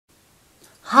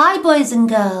Hi boys and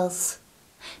girls.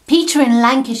 Peter in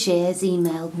Lancashire has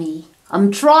emailed me.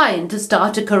 I'm trying to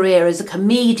start a career as a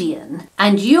comedian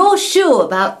and you're sure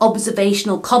about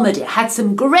observational comedy. I had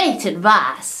some great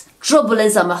advice. Trouble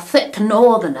is I'm a thick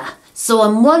northerner, so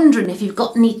I'm wondering if you've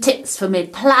got any tips for my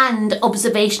planned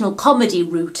observational comedy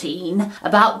routine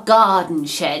about garden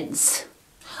sheds.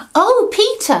 Oh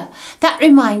Peter, that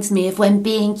reminds me of when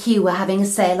B&Q were having a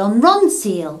sale on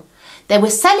Ronseal. They were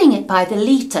selling it by the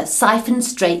litre, siphoned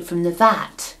straight from the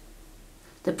vat.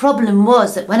 The problem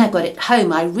was that when I got it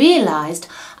home I realised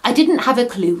I didn't have a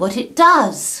clue what it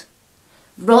does.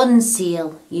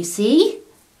 Ronseal, you see?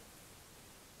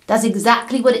 Does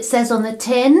exactly what it says on the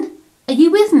tin. Are you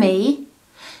with me?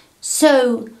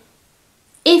 So,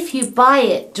 if you buy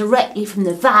it directly from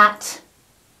the vat,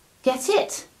 get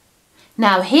it?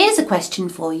 Now here's a question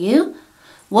for you.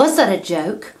 Was that a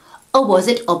joke or was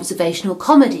it observational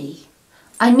comedy?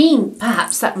 I mean,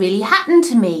 perhaps that really happened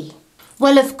to me.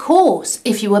 Well, of course,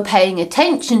 if you were paying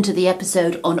attention to the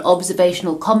episode on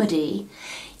observational comedy,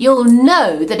 you'll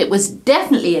know that it was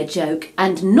definitely a joke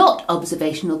and not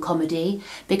observational comedy,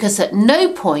 because at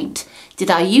no point did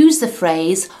I use the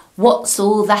phrase, "What's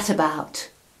all that about?"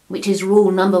 which is rule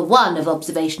number 1 of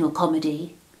observational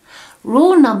comedy.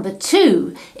 Rule number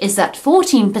 2 is that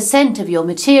 14% of your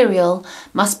material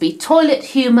must be toilet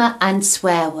humour and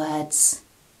swear words.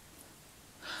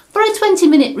 For a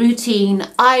 20-minute routine,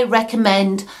 I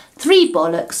recommend 3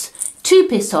 bollocks, 2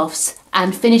 piss-offs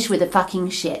and finish with a fucking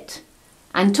shit.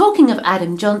 And talking of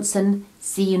Adam Johnson,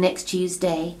 see you next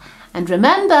Tuesday. And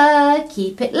remember,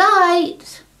 keep it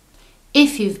light.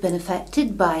 If you've been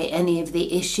affected by any of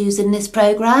the issues in this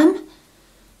programme,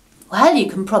 well, you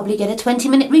can probably get a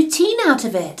 20-minute routine out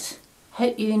of it.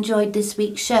 Hope you enjoyed this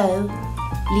week's show.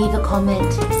 Leave a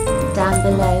comment down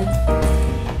below.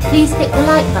 Please click the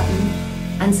like button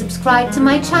and subscribe to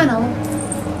my channel.